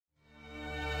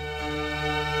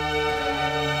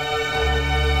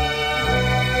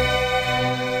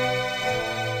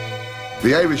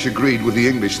The Irish agreed with the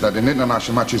English that in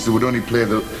international matches they would only play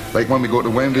like when we go to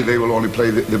Wembley, they will only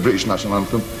play the British national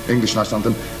anthem, English national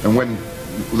anthem, and when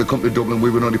they come to Dublin,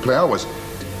 we would only play ours.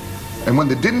 And when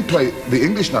they didn't play the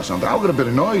English national anthem, I got a bit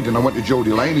annoyed, and I went to Joe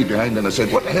Delaney behind and I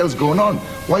said, what the hell's going on?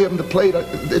 Why haven't they played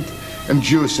it? And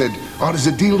Joe said, there's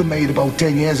a deal they made about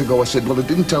 10 years ago. I said, well, they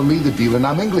didn't tell me the deal and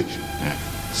I'm English. Yeah.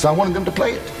 So I wanted them to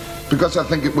play it, because I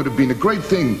think it would have been a great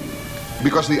thing,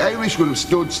 because the Irish would have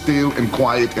stood still and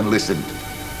quiet and listened.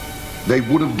 They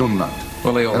would have done that.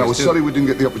 Well, they always and I was do. sorry we didn't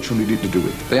get the opportunity to do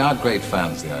it. They are great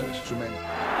fans, the Irish. And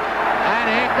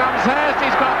here comes Hurst.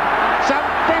 He's got some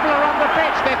people are on the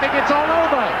pitch. They think it's all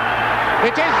over.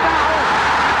 It is now.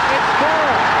 It's 4.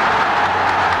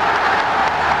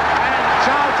 And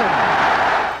Charlton.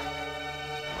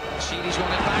 Sheedy's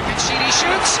won it back and Sheedy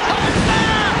shoots.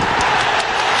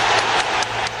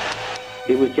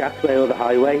 It was Jack's way or the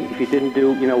highway. If you didn't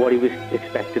do, what he was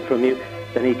expected from you,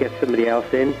 then he'd get somebody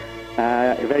else in.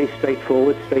 Very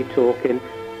straightforward, straight talking.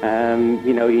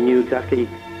 You knew exactly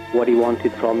what he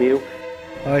wanted from you.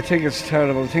 I think it's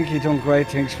terrible. I think he's done great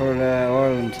things for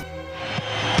Ireland.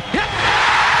 Yep.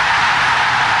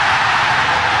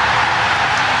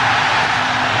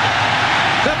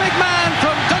 The big man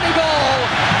from Donegal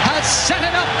has set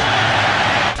it up.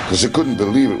 Because I couldn't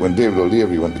believe it when David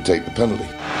O'Leary went to take the penalty.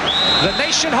 The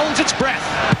nation holds its breath.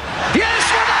 Yes!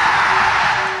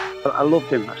 I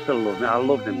loved him. I still love him. I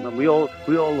loved him. And we all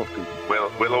loved him.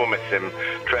 We'll all miss him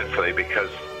dreadfully, because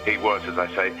he was, as I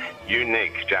say,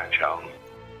 unique, Jack Charlton.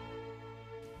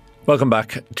 Welcome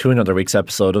back to another week's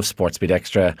episode of SportsBeat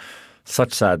Xtra.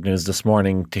 Such sad news this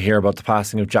morning to hear about the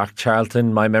passing of Jack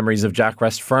Charlton. My memories of Jack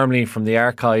rest firmly from the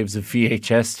archives of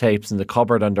VHS tapes in the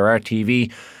cupboard under our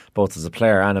TV, both as a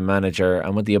player and a manager,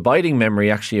 and with the abiding memory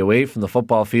actually away from the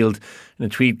football field in a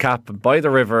tweed cap by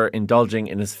the river, indulging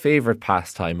in his favourite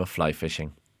pastime of fly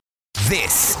fishing.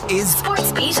 This is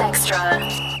SportsBeat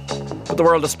Xtra. But the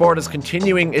world of sport is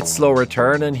continuing its slow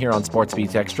return, and here on SportsBeat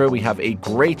Xtra we have a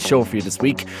great show for you this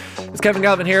week. It's Kevin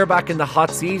Galvin here, back in the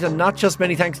hot seat, and not just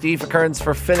many thanks to Aoife Kearns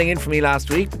for filling in for me last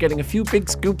week, but getting a few big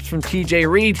scoops from TJ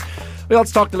Reid. We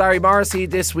also talked to Larry Morrissey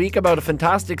this week about a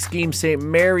fantastic scheme St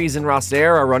Mary's in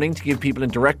Rosslare are running to give people in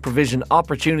direct provision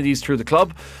opportunities through the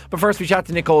club. But first we chat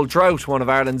to Nicole Drought, one of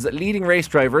Ireland's leading race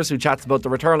drivers, who chats about the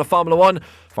return of Formula 1,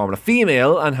 Formula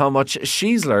Female, and how much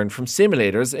she's learned from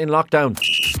simulators in lockdown.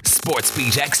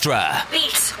 SportsBeat Xtra.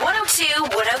 Beat 102,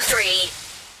 103.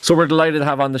 So we're delighted to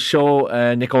have on the show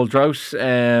Nicole Drought.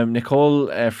 Nicole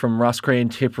from Roscrane,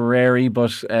 Tipperary, but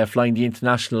flying the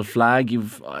international flag.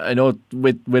 I know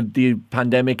with the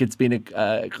pandemic it's been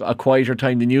a quieter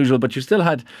time than usual, but you still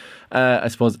had, I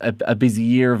suppose, a busy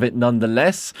year of it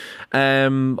nonetheless.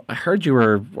 I heard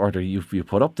you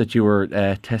put up that you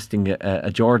were testing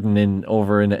a Jordan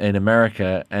over in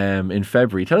America in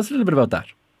February. Tell us a little bit about that.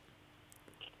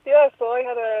 Yeah, so I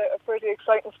had a pretty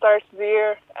exciting start to the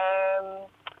year.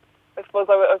 I suppose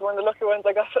I was one of the lucky ones.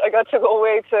 I got to go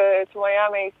away to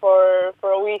Miami for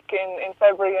a week in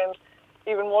February, and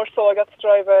even more so, I got to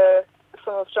drive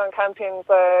some of John Campion's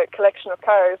collection of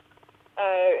cars,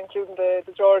 including the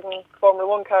Jordan Formula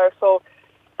 1 car. So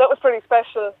that was pretty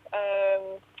special.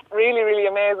 Really, really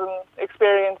amazing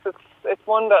experience. It's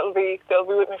one that'll be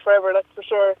with me forever, that's for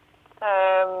sure.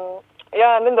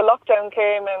 And then the lockdown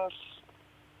came, and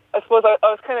I suppose I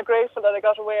was kind of grateful that I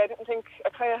got away. I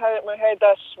kind of had it in my head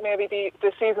that maybe the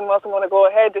season wasn't going to go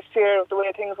ahead this year with the way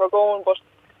things were going, but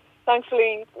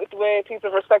thankfully with the way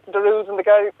people have respected the rules and the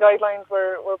guidelines,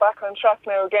 we're back on track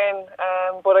now again.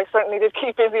 But I certainly did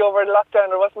keep busy over the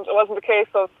lockdown. It wasn't the case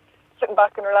of sitting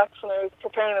back and relaxing. I was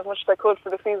preparing as much as I could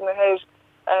for the season ahead.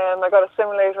 I got a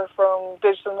simulator from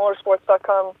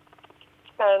digitalmotorsports.com,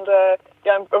 and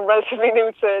I'm relatively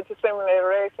new to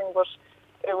simulator racing, but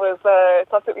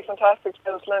it's absolutely fantastic to be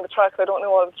able to learn the tracks. I don't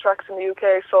know all the tracks in the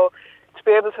UK, so to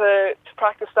be able to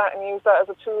practice that and use that as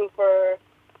a tool for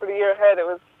the year ahead,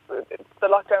 the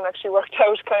lockdown actually worked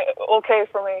out kind of okay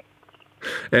for me.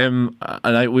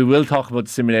 We will talk about the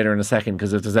simulator in a second,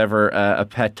 because if there's ever a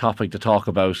pet topic to talk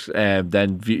about,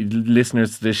 then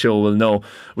listeners to this show will know.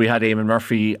 We had Eamon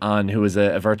Murphy on, who is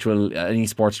an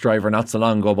esports driver not so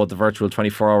long ago, about the virtual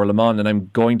 24-hour Le Mans, and I'm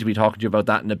going to be talking to you about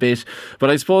that in a bit. But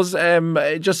I suppose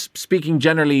just speaking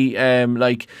generally,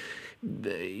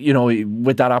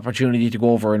 with that opportunity to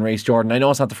go over and race Jordan, I know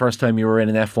it's not the first time you were in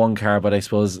an F1 car, but I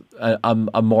suppose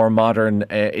a more modern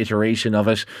iteration of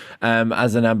it,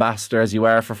 as an ambassador as you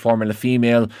are for Formula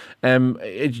Female.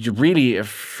 It really,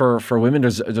 for women,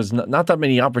 there's not that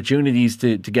many opportunities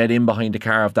to get in behind a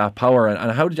car of that power.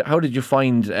 And how did you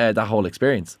find that whole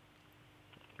experience?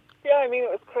 Yeah, I mean,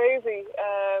 it was crazy.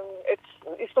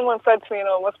 someone said to me,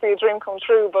 it must be a dream come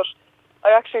true, but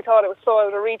I actually thought it was so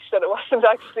out of reach that it wasn't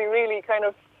actually really kind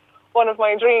of one of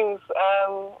my dreams.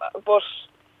 But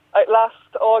last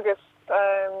August,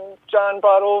 John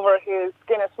brought over his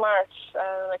Guinness March,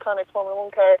 an iconic Formula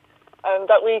 1 car, and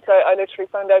that week I literally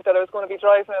found out that I was going to be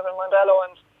driving it in Mondello,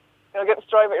 and getting to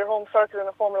drive at your home circuit in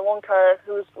a Formula 1 car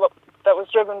that was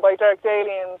driven by Derek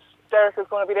Daly, and Derek was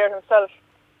going to be there himself.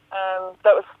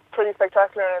 That was pretty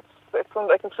spectacular, and it's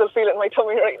something I can still feel it in my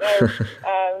tummy right now.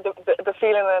 The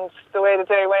feeling and the way the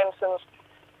day went, and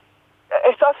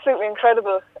it's absolutely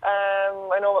incredible.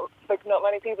 I know not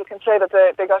many people can say that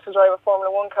they got to drive a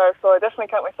Formula 1 car, so I definitely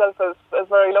count myself as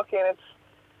very lucky, and it's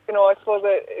I suppose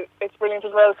it's brilliant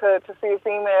as well to see a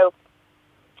female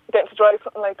getting to drive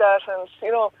something like that, and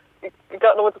you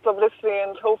got loads of publicity,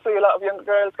 and hopefully a lot of younger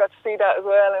girls got to see that as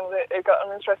well, and it got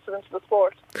them interested into the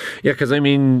sport. Yeah, because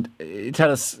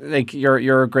tell us,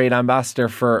 you're a great ambassador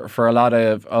for a lot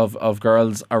of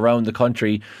girls around the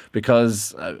country,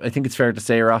 because I think it's fair to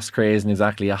say Rosslare isn't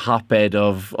exactly a hotbed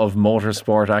of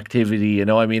motorsport activity. I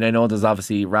know there's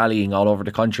obviously rallying all over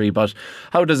the country, but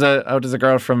how does a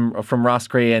girl from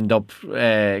Rosslare end up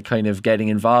kind of getting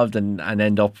involved and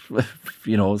end up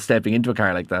stepping into a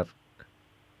car like that?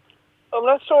 I'm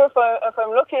not sure if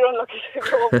I'm lucky or unlucky to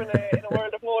grow up in a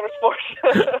world of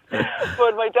motorsport.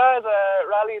 But my dad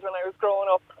rallied when I was growing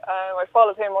up. I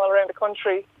followed him all around the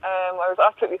country. I was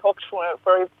absolutely hooked from a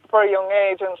very, very young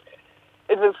age, and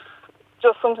it was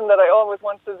just something that I always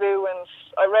wanted to do. And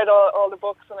I read all the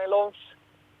books, and I loved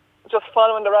just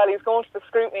following the rallies, going to the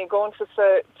scrutiny, going to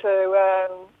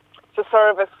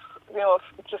service,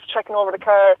 just checking over the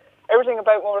car. Everything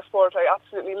about motorsport I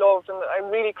absolutely loved, and I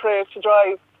really craved to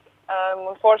drive.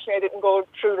 Unfortunately, I didn't go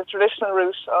through the traditional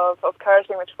route of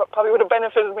karting, which probably would have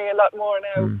benefited me a lot more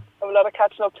now. I have a lot of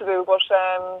catching up to do, but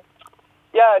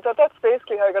that's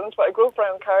basically how I got into it. I grew up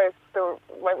around cars.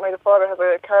 My father has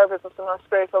a car business in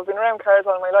Rosslare, so I've been around cars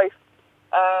all my life.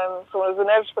 So it was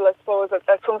inevitable, I suppose, that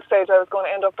at some stage I was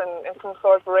going to end up in some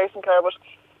sort of a racing car. But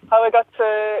how I got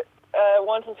to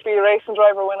wanting to be a racing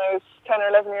driver when I was 10 or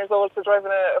 11 years old to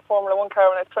driving a Formula 1 car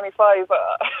when I was 25,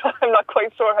 I'm not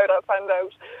quite sure how that panned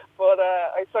out. But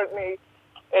I certainly,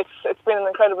 it's been an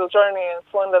incredible journey, and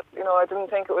it's one that I didn't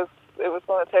think it was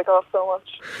going to take off so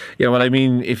much. Yeah, well,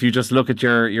 if you just look at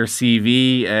your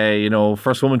CV,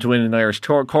 first woman to win an Irish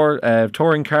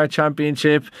touring car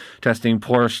championship, testing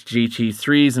Porsche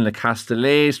GT3s in Le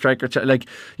Castellet, striker,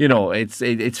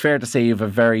 it's fair to say you have a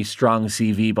very strong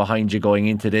CV behind you going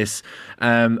into this.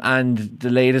 And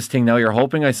the latest thing now you're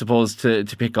hoping, I suppose, to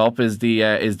pick up is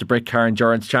the Brick Car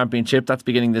Endurance Championship. That's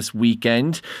beginning this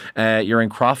weekend. You're in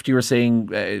Croft. You were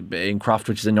saying in Croft,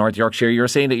 which is in North Yorkshire. You were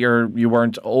saying that you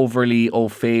weren't overly au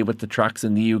fait with the tracks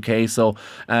in the UK. So,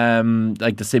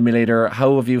 like the simulator,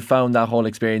 how have you found that whole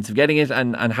experience of getting it,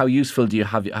 and how useful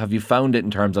have you found it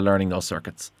in terms of learning those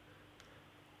circuits?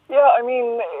 Yeah,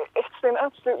 it's been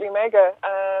absolutely mega.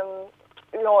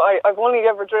 I've only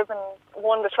ever driven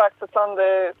one of the tracks that's on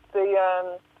the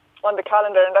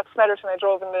calendar, and that's Snetterton. I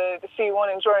drove in the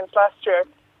C1 Endurance last year,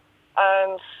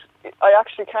 and I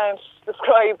actually can't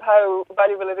describe how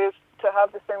valuable it is to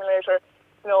have the simulator.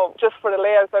 Just for the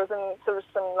layouts. I was in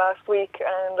Silverstone last week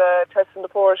and testing the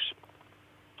Porsche,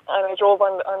 and I drove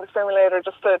on the simulator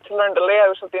just to learn the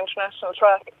layout of the international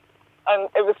track, and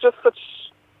it was just such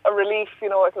a relief.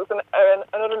 It was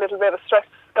another little bit of stress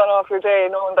gone off your day,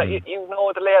 knowing that you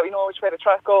know the layout, you know which way the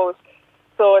track goes.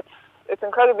 So it's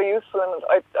incredibly useful,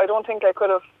 and I don't think I could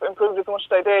have improved as much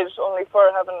as I did only for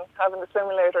having the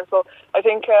simulator. So I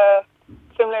think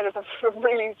simulators have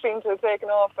really seemed to have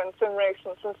taken off, and sim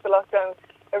racing since the lockdown,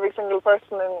 every single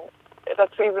person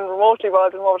that's even remotely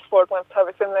involved in motorsport wants to have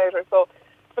a simulator. So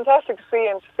fantastic to see,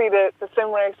 and to see the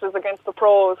sim races against the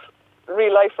pros,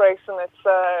 real life racing.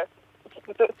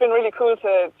 It's been really cool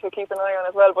to keep an eye on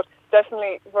as well, but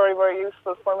definitely very, very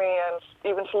useful for me, and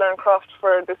even to learn Croft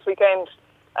for this weekend.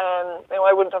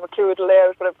 I wouldn't have a clue of the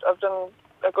layout, but I've done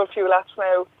a good few laps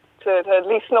now to at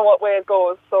least know what way it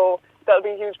goes. So that'll be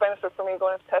a huge benefit for me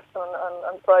going into testing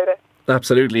on Friday.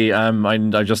 Absolutely.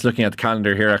 I'm just looking at the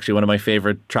calendar here. Actually, one of my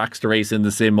favourite tracks to race in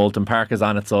the sim, Moulton Park, is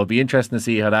on it, so it'll be interesting to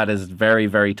see how that is. Very,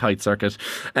 very tight circuit.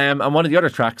 And one of the other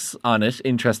tracks on it,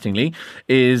 interestingly,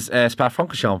 is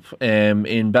Spa-Francorchamps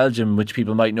in Belgium, which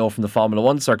people might know from the Formula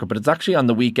 1 circuit, but it's actually on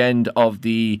the weekend of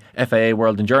the FIA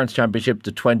World Endurance Championship,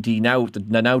 the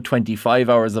now 25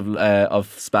 hours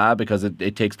of Spa, because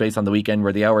it takes place on the weekend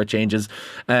where the hour changes.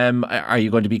 Are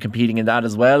you going to be competing in that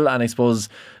as well? And I suppose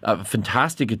a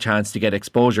fantastic chance chance to get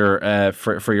exposure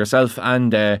for yourself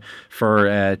and for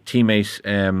teammate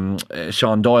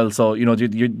Sean Doyle. So, you know,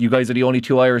 you guys are the only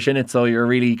two Irish in it, so you're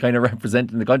really kind of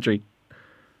representing the country.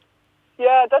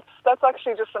 Yeah, that's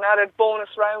actually just an added bonus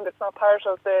round. It's not part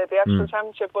of the actual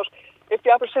championship, but if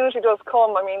the opportunity does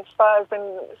come, I mean, Spa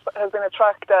has been a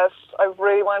track that I've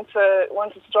really wanted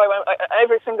to drive on.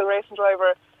 Every single racing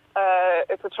driver,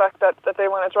 it's a track that they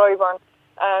want to drive on.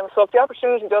 So if the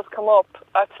opportunity does come up,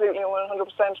 absolutely 100%,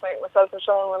 myself and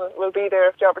Sean will be there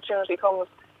if the opportunity comes.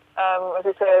 As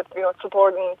you said, you know,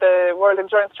 supporting the World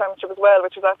Endurance Championship as well,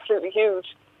 which is absolutely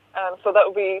huge. So that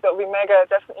would be mega,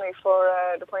 definitely, for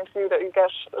the point of view that you get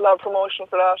a lot of promotion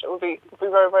for that. It would be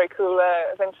very, very cool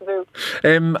event to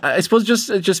do. I suppose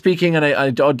just speaking, and I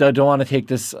don't want to take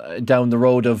this down the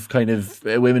road of kind of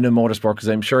women in motorsport, because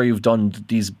I'm sure you've done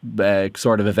these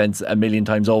sort of events a million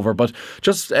times over, but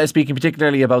just speaking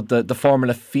particularly about the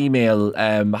Formula Female,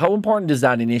 how important is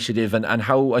that initiative, and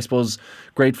how, I suppose,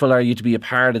 grateful are you to be a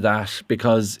part of that,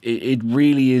 because it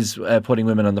really is putting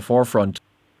women on the forefront?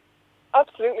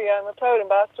 Absolutely, I'm a proud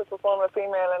ambassador for Formula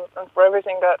Female and for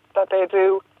everything that they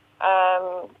do.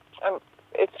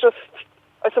 It's just,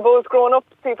 I suppose, growing up,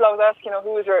 people always ask, you know,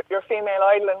 who is your female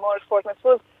idol in motorsport? And I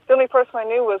suppose the only person I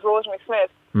knew was Rosemary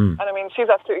Smith. And I mean, she's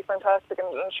absolutely fantastic,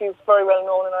 and she's very well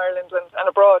known in Ireland and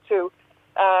abroad too.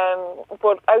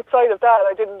 But outside of that,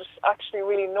 I didn't actually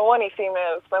really know any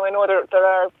females. Now I know there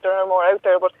are more out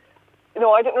there, but you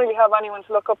know, I didn't really have anyone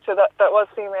to look up to that was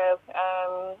female.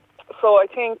 So I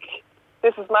think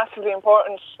this is massively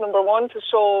important, number one, to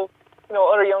show, you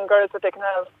know, other young girls that they can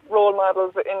have role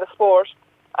models in the sport,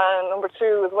 and number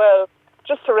two as well,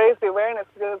 just to raise the awareness,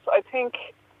 because I think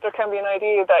there can be an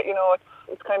idea that, you know,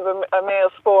 it's kind of a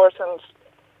male sport, and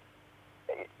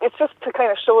it's just to kind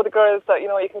of show the girls that, you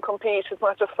know, you can compete. It's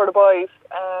not just for the boys,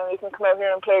 you can come out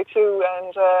here and play too,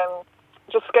 and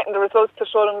just getting the results to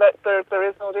show them that there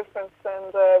is no difference,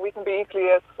 and we can be equally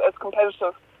as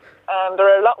competitive. There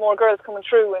are a lot more girls coming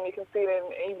through, and you can see it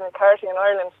even in karting in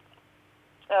Ireland.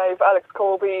 You've Alex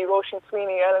Colby, Roisin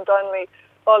Sweeney, Ellen Donnelly,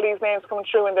 all these names coming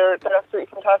through, and they're absolutely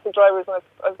fantastic drivers, and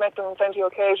I've met them on plenty of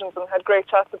occasions and had great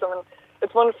chats with them, and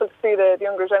it's wonderful to see the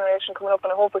younger generation coming up,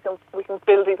 and I hope we can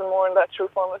build even more in that through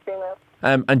Formula Female.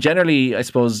 And generally, I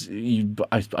suppose,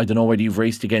 I don't know whether you've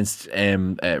raced against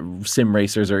sim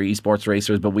racers or esports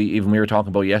racers, but we were talking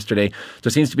about yesterday,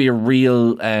 there seems to be a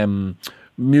real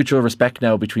mutual respect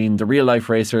now between the real life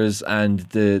racers and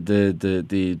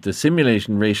the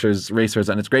simulation racers,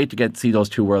 and it's great to see those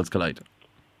two worlds collide.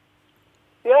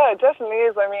 Yeah, it definitely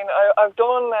is. I mean, I've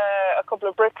done a couple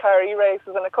of brick car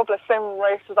e-races, and a couple of sim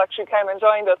races actually came and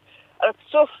joined us, and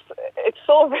it's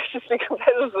so viciously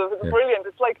competitive. It's brilliant.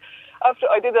 It's like, after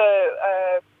I did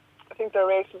I think the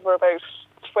races were about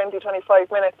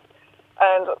 20-25 minutes,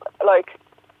 and like,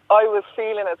 I was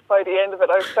feeling it by the end of it.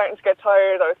 I was starting to get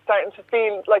tired. I was starting to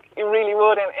feel like you really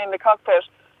would in the cockpit.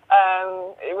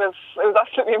 It was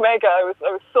absolutely mega. I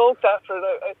was soaked after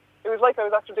it. It was like I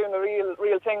was after doing the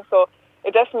real thing. So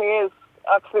it definitely is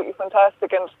absolutely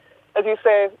fantastic. And as you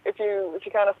say, if you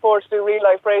can't afford to do real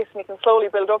life racing, you can slowly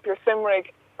build up your sim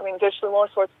rig. I mean, Digital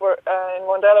Motorsports in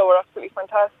Mondello were absolutely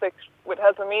fantastic with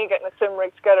helping me getting a sim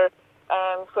rig together.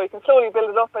 So you can slowly build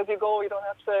it up as you go. You don't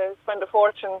have to spend a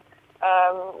fortune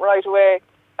right away.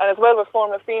 And as well with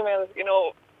Formula Female, you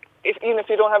know, even if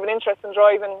you don't have an interest in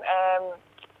driving,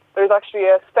 there's actually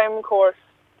a STEM course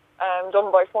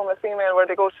done by Formula Female where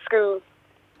they go to schools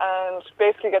and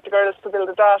basically get the girls to build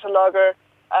a data logger,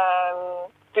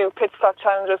 do pit stop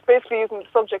challenges, basically using the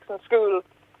subjects in school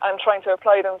and trying to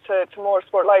apply them to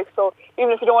motorsport life. So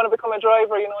even if you don't want to become a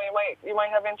driver, you know, you might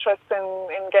have interest in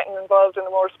getting involved in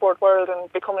the motorsport world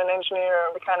and becoming an engineer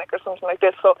or a mechanic or something like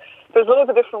this. So there's loads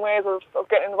of different ways of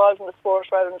getting involved in the sport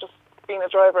rather than just being a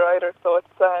driver either. So it's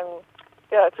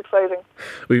it's exciting.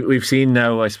 We've seen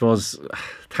now, I suppose,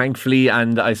 thankfully,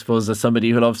 and I suppose as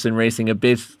somebody who loves sim racing a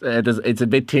bit, it's a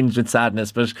bit tinged with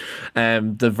sadness, but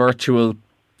the virtual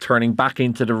turning back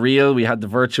into the real. We had the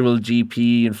virtual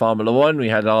GP in Formula 1. We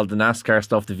had all the NASCAR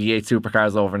stuff, the V8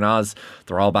 supercars over in Oz.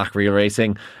 They're all back real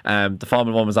racing. The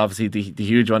Formula 1 was obviously the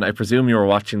huge one. I presume you were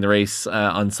watching the race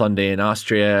on Sunday in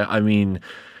Austria. I mean,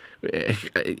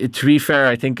 to be fair,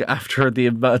 I think after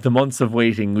the months of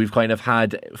waiting, we've kind of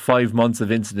had 5 months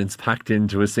of incidents packed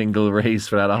into a single race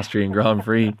for that Austrian Grand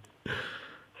Prix.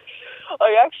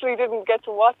 I actually didn't get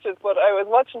to watch it, but I was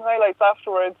watching highlights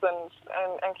afterwards and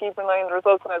keeping an eye on the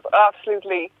results, and I was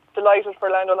absolutely delighted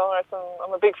for Lando Norris, and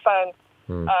I'm a big fan.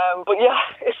 But yeah,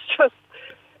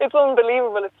 it's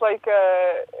unbelievable. It's like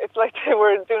they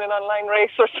were doing an online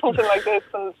race or something like this,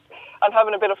 and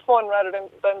having a bit of fun rather than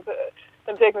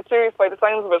taking it serious by the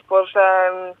sounds of it. But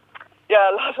yeah,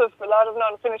 a lot of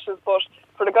non-finishes. But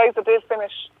for the guys that did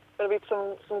finish, there'll be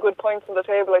some good points on the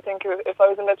table. I think if I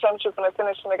was in that championship and I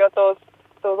finished and I got those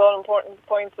all-important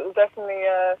points, it'll definitely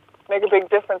make a big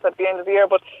difference at the end of the year.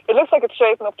 But it looks like it's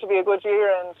shaping up to be a good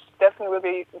year, and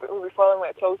definitely we'll be following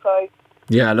with a close eye.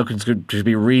 Yeah, look, it's going to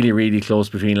be really, really close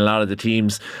between a lot of the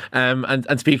teams.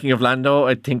 And speaking of Lando,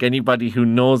 I think anybody who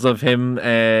knows of him,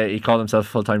 he called himself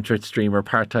full-time Twitch streamer,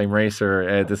 part-time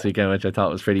racer this weekend, which I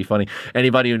thought was pretty funny.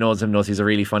 Anybody who knows him knows he's a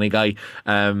really funny guy.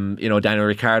 Daniel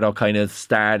Ricciardo kind of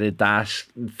started that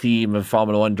theme of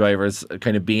Formula One drivers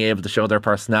kind of being able to show their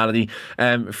personality.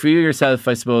 For you yourself,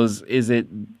 I suppose, is it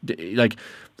like...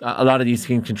 a lot of these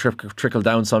things can trickle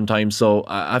down sometimes. So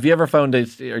have you ever found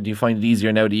it, or do you find it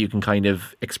easier now that you can kind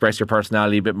of express your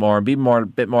personality a bit more and be a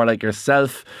bit more like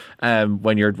yourself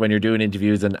when you're doing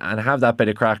interviews and have that bit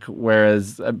of crack,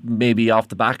 whereas maybe off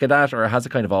the back of that, or has it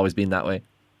kind of always been that way?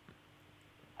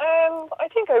 I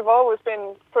think I've always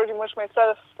been pretty much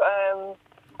myself. I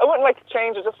wouldn't like to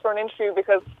change it just for an interview,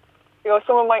 because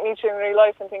someone might meet you in real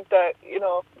life and think that you're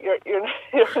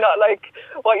not like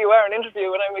what you are in an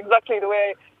interview, and I'm exactly the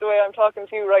way I'm talking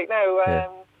to you right now.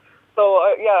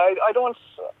 I don't.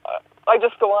 I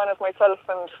just go on as myself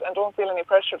and don't feel any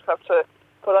pressure to have to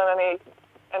put on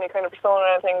any kind of persona or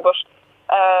anything. But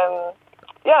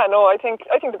I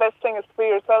think the best thing is to be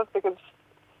yourself, because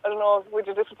I don't know, would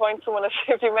you disappoint someone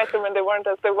if you met them and they weren't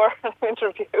as they were in an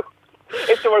interview?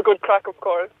 If they were good crack, of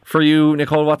course. For you,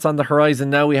 Nicole, what's on the horizon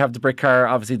now? We have the Brick Car,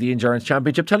 obviously the Endurance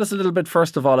Championship. Tell us a little bit,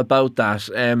 first of all, about that.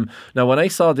 Now, when I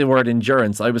saw the word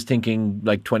endurance, I was thinking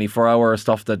like 24-hour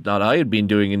stuff that not I had been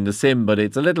doing in the sim, but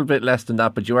it's a little bit less than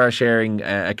that. But you are sharing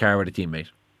a car with a teammate.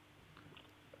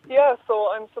 Yeah,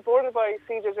 so I'm supported by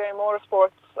CJJ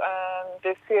Motorsports, and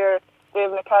this year they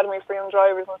have an academy for young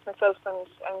drivers. It's myself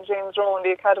and James Rowan,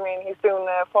 the academy, and he's doing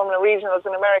Formula Regionals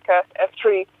in America,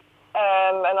 F3.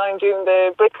 And I'm doing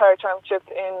the Brick Car Championship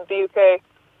in the UK,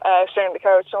 sharing the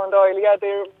car with Sean Doyle. Yeah,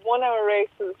 they're 1 hour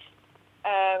races,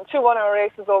 2 1 hour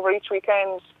races over each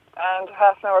weekend, and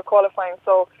half an hour qualifying.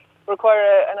 So require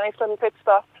a nice little pit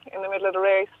stop in the middle of the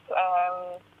race.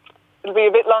 It'll be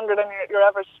a bit longer than your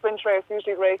average sprint race.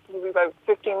 Usually races will be about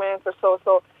 15 minutes or so.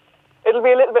 So it'll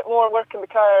be a little bit more work in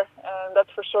the car, and that's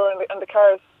for sure. And the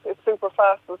car is super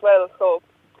fast as well. So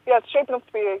yeah, it's shaping up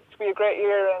to be a great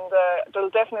year, and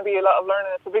there'll definitely be a lot of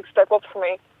learning. It's a big step up for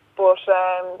me, but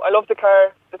I love the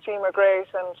car. The team are great,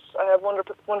 and I have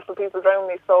wonderful people around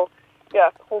me. So yeah,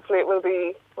 hopefully it will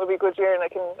be a good year, and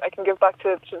I can give back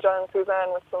to John and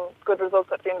Suzanne with some good results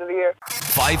at the end of the year.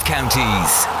 5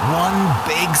 counties, one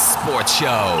big sports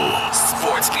show.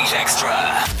 SportsBeat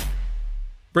Xtra.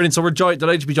 Brilliant. So we're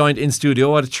delighted to be joined in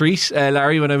studio. What a treat,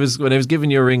 Larry. When I was giving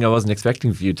you a ring, I wasn't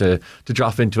expecting for you to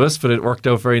drop into us, but it worked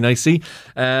out very nicely.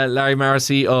 Larry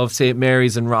Morrissey of St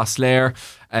Mary's and Rosslare.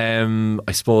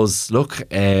 I suppose, look,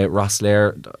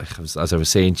 Rosslare, as I was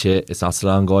saying to you, it's not so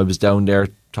long ago I was down there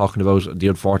talking about the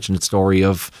unfortunate story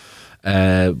of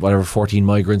 14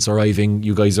 migrants arriving.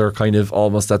 You guys are kind of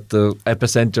almost at the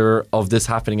epicenter of this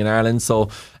happening in Ireland. So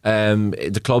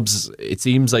the clubs, it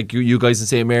seems like you guys in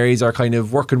St Mary's are kind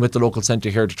of working with the local centre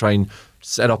here to try and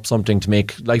set up something to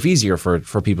make life easier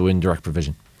for people in direct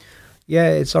provision. Yeah,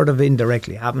 it sort of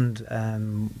indirectly happened.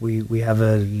 We have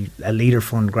a leader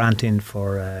fund grant in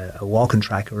for a walking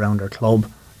track around our club,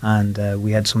 and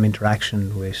we had some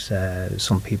interaction with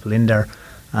some people in there,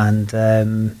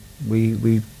 and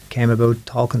we came about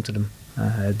talking to them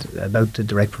about the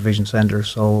direct provision centre.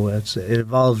 So it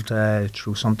evolved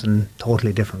through something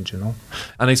totally different, And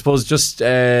I suppose just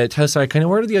tell us, kind of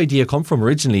where did the idea come from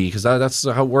originally? Because that's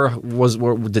how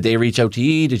did they reach out to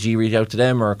you? Did you reach out to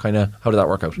them, or kind of how did that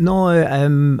work out? No,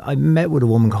 I met with a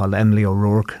woman called Emily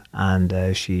O'Rourke,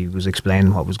 and she was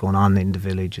explaining what was going on in the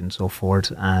village and so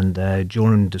forth. And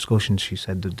during discussions, she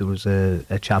said that there was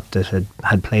a chap that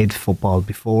had played football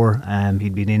before.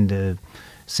 He'd been in the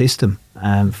system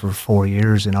for 4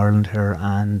 years in Ireland here,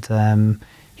 and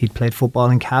he'd played football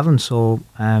in Cavan, so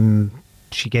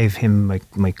she gave him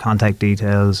my contact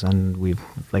details, and we've,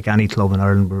 like any club in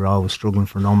Ireland, we're always struggling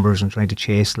for numbers and trying to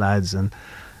chase lads, and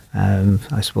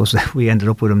I suppose we ended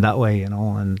up with him that way, and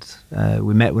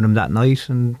we met with him that night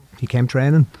and he came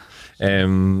training.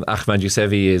 Ahmed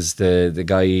Yousevi is the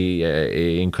guy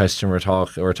in question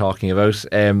we're talking about.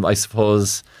 I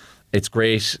suppose it's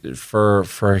great for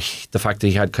the fact that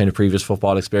he had kind of previous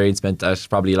football experience, meant that it's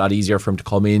probably a lot easier for him to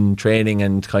come in training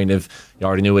and kind of, you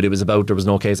already knew what it was about. There was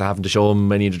no case of having to show him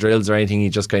any of the drills or anything. He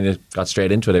just kind of got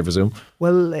straight into it, I presume.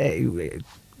 Well,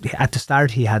 at the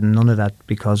start he had none of that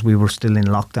because we were still in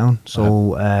lockdown,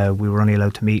 so we were only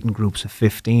allowed to meet in groups of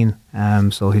 15.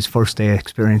 So his first day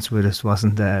experience with us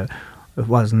wasn't it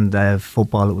wasn't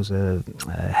football, it was a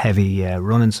heavy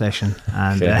running session,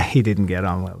 and he didn't get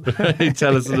on well.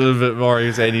 Tell us a little bit more.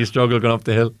 You're saying you struggled going up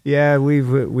the hill. Yeah,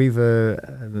 we've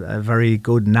a very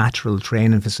good natural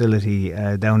training facility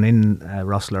down in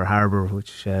Rosslare Harbour,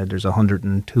 which there's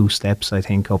 102 steps, I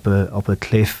think, up a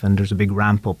cliff, and there's a big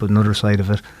ramp up another side of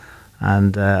it.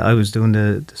 And I was doing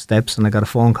the steps, and I got a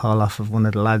phone call off of one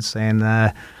of the lads saying,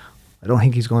 I don't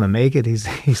think he's going to make it.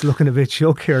 He's looking a bit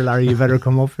shook here, Larry. You better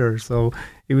come up here. So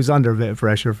he was under a bit of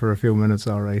pressure for a few minutes,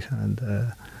 all right. And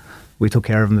we took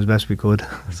care of him as best we could.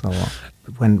 So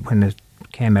when it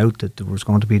came out that there was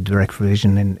going to be direct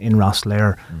provision in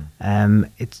Rosslare,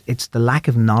 it's the lack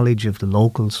of knowledge of the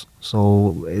locals.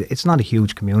 So it's not a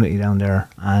huge community down there.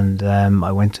 And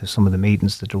I went to some of the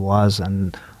meetings that there was,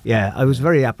 and yeah, I was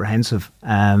very apprehensive.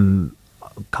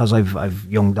 Because I've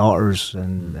young daughters,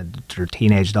 and they're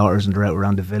teenage daughters, and they're out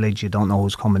around the village. You don't know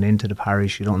who's coming into the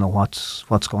parish. You don't know what's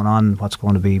going on, what's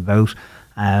going to be about,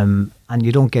 and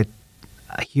you don't get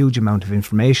a huge amount of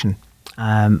information.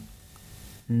 Now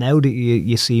that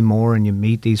you see more and you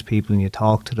meet these people and you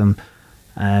talk to them,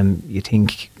 you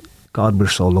think, God, we're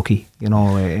so lucky, in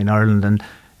Ireland. And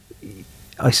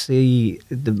I see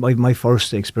my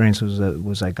first experience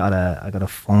was I got a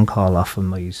phone call off of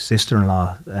my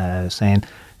sister-in-law saying,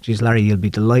 "Geez, Larry, you'll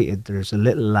be delighted. There's a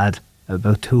little lad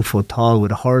about 2 foot tall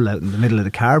with a hurl out in the middle of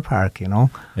the car park,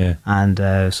 Yeah. And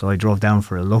so I drove down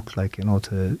for a look,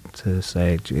 to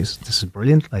say, "Geez, this is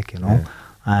brilliant,"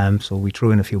 Yeah. So we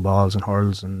threw in a few balls and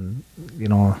hurls, and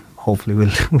hopefully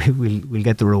we'll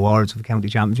get the rewards of a county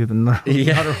championship in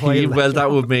another while. Well, that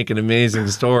would make an amazing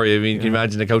story. I mean, can you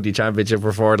imagine a county championship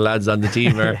where 4 lads on the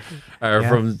team are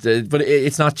from? But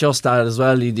it's not just that as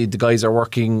well. The guys are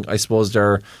working. I suppose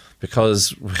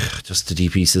because just the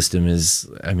DP system is.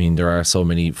 I mean, there are so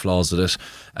many flaws with it.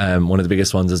 One of the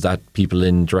biggest ones is that people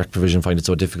in direct provision find it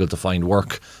so difficult to find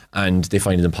work, and they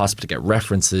find it impossible to get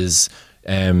references.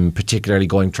 Particularly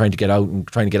trying to get out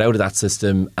of that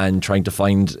system and trying to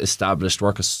find established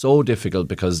work is so difficult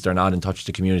because they're not in touch with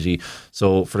the community.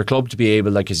 So for the club to be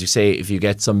able, like as you say, if you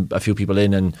get a few people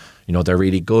in and they're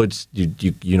really good,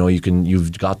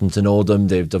 you've gotten to know them,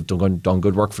 they've done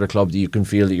good work for the club, that you can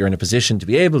feel that you're in a position to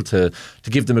be able to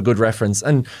give them a good reference.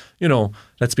 And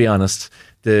let's be honest,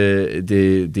 the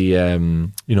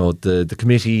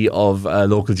committee of a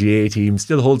local GA team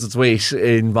still holds its weight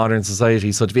in modern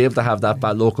society. So to be able to have that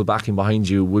local backing behind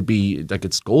you would be like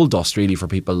it's gold dust really for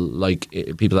people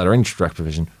people that are in direct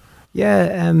provision.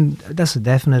 Yeah, that's a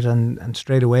definite. And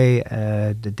straight away,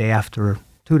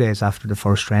 2 days after the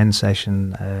first training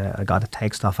session, I got a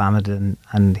text off Ahmed,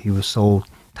 and he was so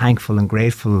thankful and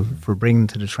grateful for bringing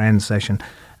to the training session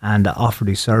and offer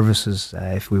these services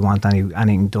if we want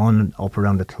anything done up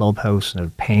around the clubhouse or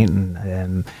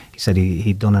painting. He said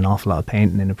he'd done an awful lot of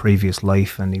painting in a previous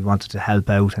life, and he wanted to help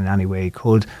out in any way he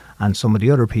could, and some of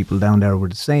the other people down there were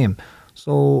the same.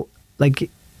 So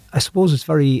I suppose it's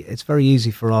very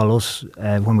easy for all us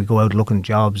when we go out looking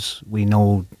jobs. We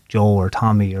know Joe or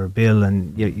Tommy or Bill,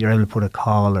 and you're able to put a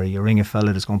call, or you ring a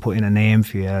fella that's going to put in a name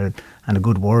for you and a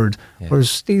good word. Yeah.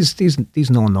 Whereas these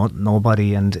know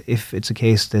nobody, and if it's a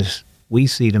case that we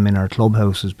see them in our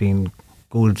clubhouse as being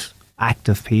good,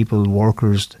 active people,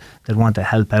 workers that want to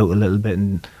help out a little bit,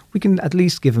 and we can at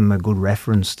least give them a good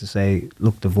reference to say,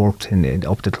 look, they've worked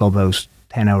up the clubhouse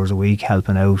 10 hours a week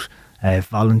helping out,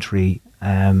 voluntary.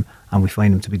 And we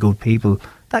find them to be good people.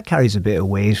 That carries a bit of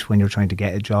weight when you're trying to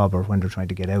get a job or when they're trying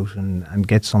to get out and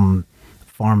get some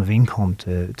form of income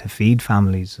to feed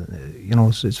families.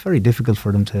 So it's very difficult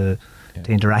for them to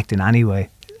interact in any way.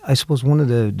 I suppose one of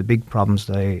the big problems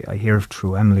that I hear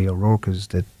through Emily O'Rourke is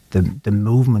that the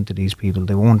movement of these people,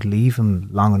 they won't leave them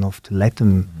long enough to let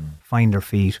them find their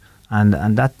feet.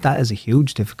 And that is a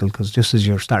huge difficulty, because just as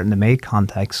you're starting to make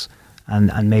contacts,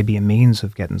 and maybe a means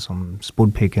of getting some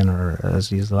spud picking, or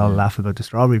as you laugh about the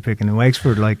strawberry picking in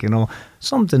Wexford,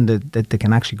 something that they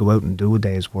can actually go out and do a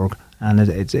day's work. And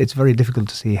it's very difficult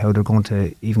to see how they're going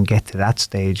to even get to that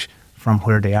stage from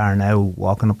where they are now,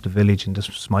 walking up the village and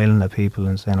just smiling at people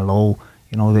and saying hello.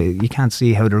 You can't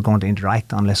see how they're going to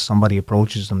interact unless somebody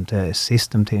approaches them to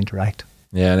assist them to interact.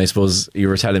 Yeah, and I suppose you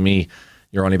were telling me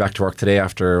you're only back to work today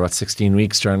after 16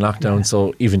 weeks during lockdown. Yeah.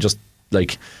 So even just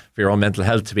for your own mental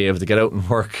health to be able to get out and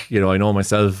work, I know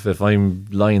myself, if I'm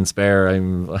lying spare,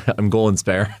 I'm going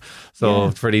spare.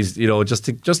 So for these, just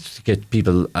to get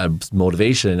people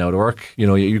motivation out of work,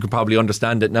 you can probably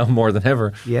understand it now more than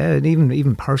ever. Yeah, and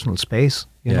even personal space.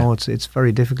 It's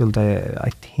very difficult.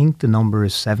 I think the number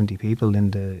is 70 people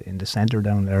in the centre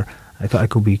down there. I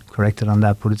could be corrected on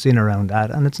that, but it's in around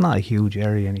that, and it's not a huge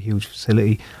area and a huge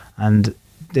facility. And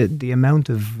the amount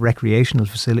of recreational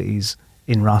facilities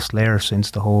in Rosslare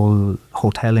since the whole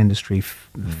hotel industry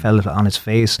fell it on its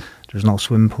face. There's no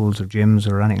swimming pools or gyms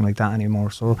or anything like that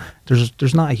anymore. So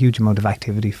there's not a huge amount of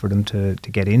activity for them to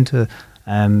get into.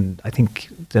 I think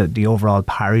the overall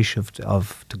parish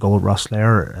of to go at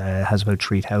Rosslare has about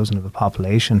 3,000 of a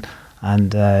population,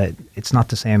 and it's not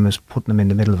the same as putting them in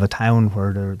the middle of a town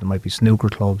where there might be snooker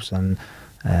clubs and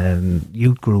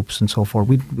youth groups and so forth.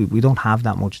 We don't have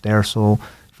that much there, so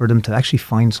for them to actually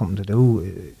find something to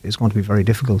do is going to be very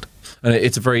difficult. And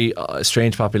it's a very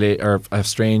strange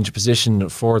strange position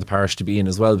for the parish to be in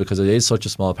as well, because it is such a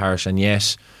small parish, and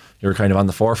yet you're kind of on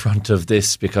the forefront of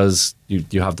this because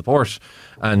you have the port.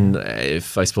 And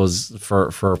if I suppose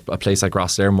for a place like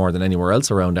Rosslare more than anywhere else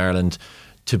around Ireland,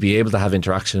 to be able to have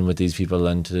interaction with these people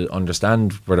and to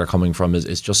understand where they're coming from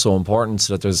is just so important,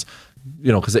 so that there's,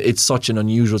 because it's such an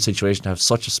unusual situation to have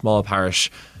such a small parish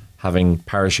having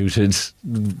parachuted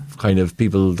kind of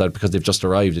people that because they've just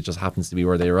arrived, it just happens to be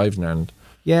where they arrived in Ireland.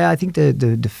 Yeah, I think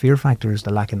the fear factor is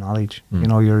the lack of knowledge.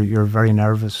 You're very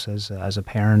nervous as a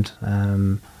parent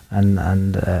and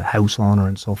a house owner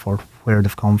and so forth, where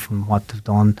they've come from, what they've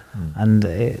done, and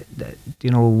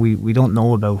we don't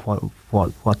know about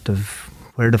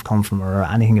where they've come from or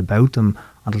anything about them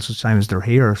until such time as they're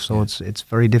here. So it's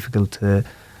very difficult to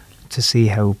see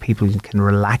how people can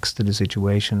relax to the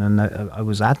situation. And I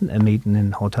was at a meeting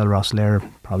in Hotel Rosslare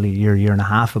probably a year and a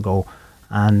half ago,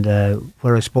 and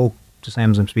where I spoke the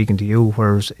same as I'm speaking to you,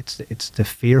 whereas it's the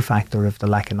fear factor of the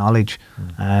lack of knowledge.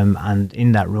 And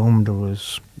in that room there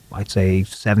was, I'd say,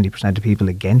 70% of people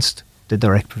against the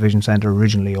direct provision centre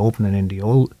originally opening in the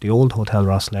old Hotel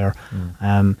Rosslare.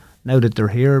 Now that they're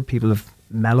here, people have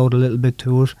mellowed a little bit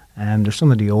to it. There's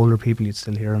some of the older people, you'd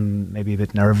still hear them maybe a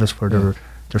bit nervous, where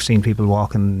they're seeing people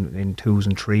walking in twos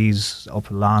and threes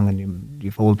up along, and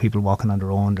you've old people walking on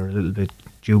their own. They're a little bit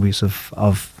dubious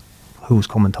of who's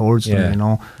coming towards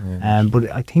them, but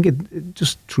I think it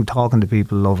just through talking to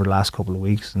people over the last couple of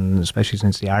weeks, and especially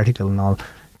since the article and all,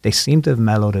 they seem to have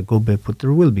mellowed a good bit. But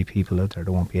there will be people out there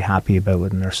that won't be happy about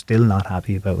it, and they're still not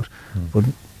happy about it. But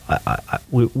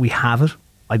we have it.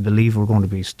 I believe we're going to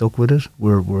be stuck with it.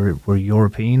 We're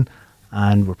European,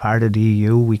 and we're part of the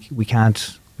EU. We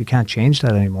can't change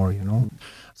that anymore,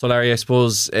 So Larry, I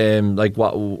suppose,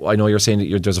 what I know you're saying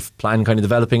that there's a plan kind of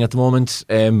developing at the moment.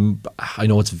 I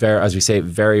know it's as we say,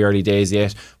 very early days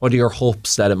yet. What are your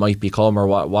hopes that it might become, or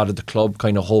what are the club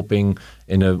kind of hoping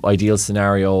in an ideal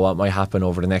scenario what might happen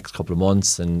over the next couple of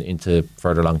months and into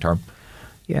further long term?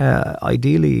 Yeah,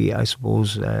 ideally, I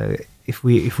suppose if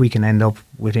we can end up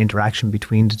with interaction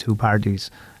between the two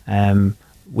parties.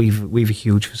 We've a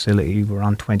huge facility. We're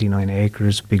on 29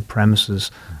 acres, big premises.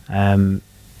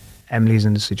 Emily's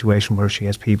in the situation where she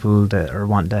has people that are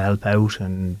wanting to help out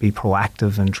and be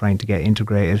proactive and trying to get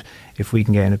integrated. If we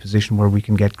can get in a position where we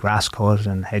can get grass cut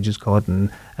and hedges cut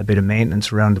and a bit of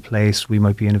maintenance around the place, we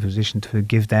might be in a position to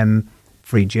give them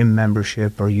free gym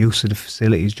membership or use of the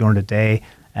facilities during the day.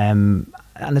 And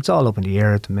it's all up in the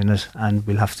air at the minute, and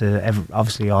we'll have to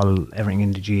everything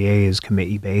in the GA is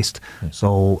committee based.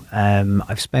 So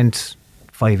I've spent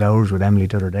 5 hours with Emily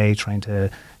the other day trying to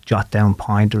jot down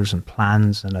pointers and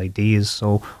plans and ideas.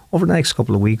 So over the next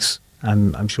couple of weeks,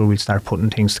 I'm sure we'll start putting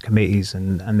things to committees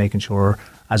and making sure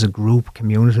as a group,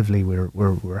 communitively,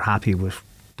 we're happy with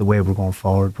the way we're going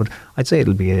forward. But I'd say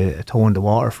it'll be a toe in the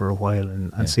water for a while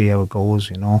and see how it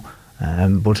goes,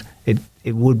 But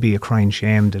it would be a crying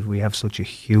shame that we have such a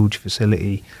huge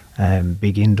facility,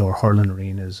 big indoor hurling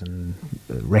arenas and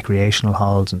recreational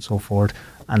halls and so forth,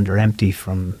 and they're empty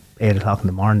from 8 o'clock in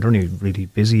the morning. They're only really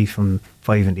busy from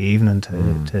 5 in the evening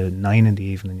to 9 in the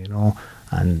evening,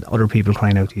 and other people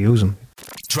crying out to use them.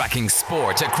 Tracking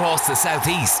sport across the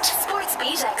southeast.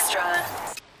 SportsBeat Extra.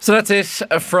 So that's it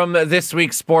from this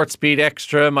week's SportsBeat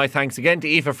Extra. My thanks again to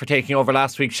Aoife for taking over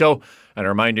last week's show. And a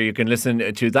reminder, you can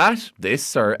listen to that,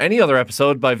 this or any other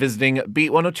episode by visiting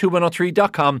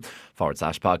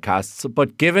beat102103.com/podcasts.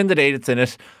 But given the date it's in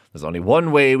it, there's only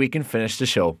one way we can finish the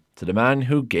show. To the man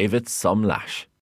who gave it some lash.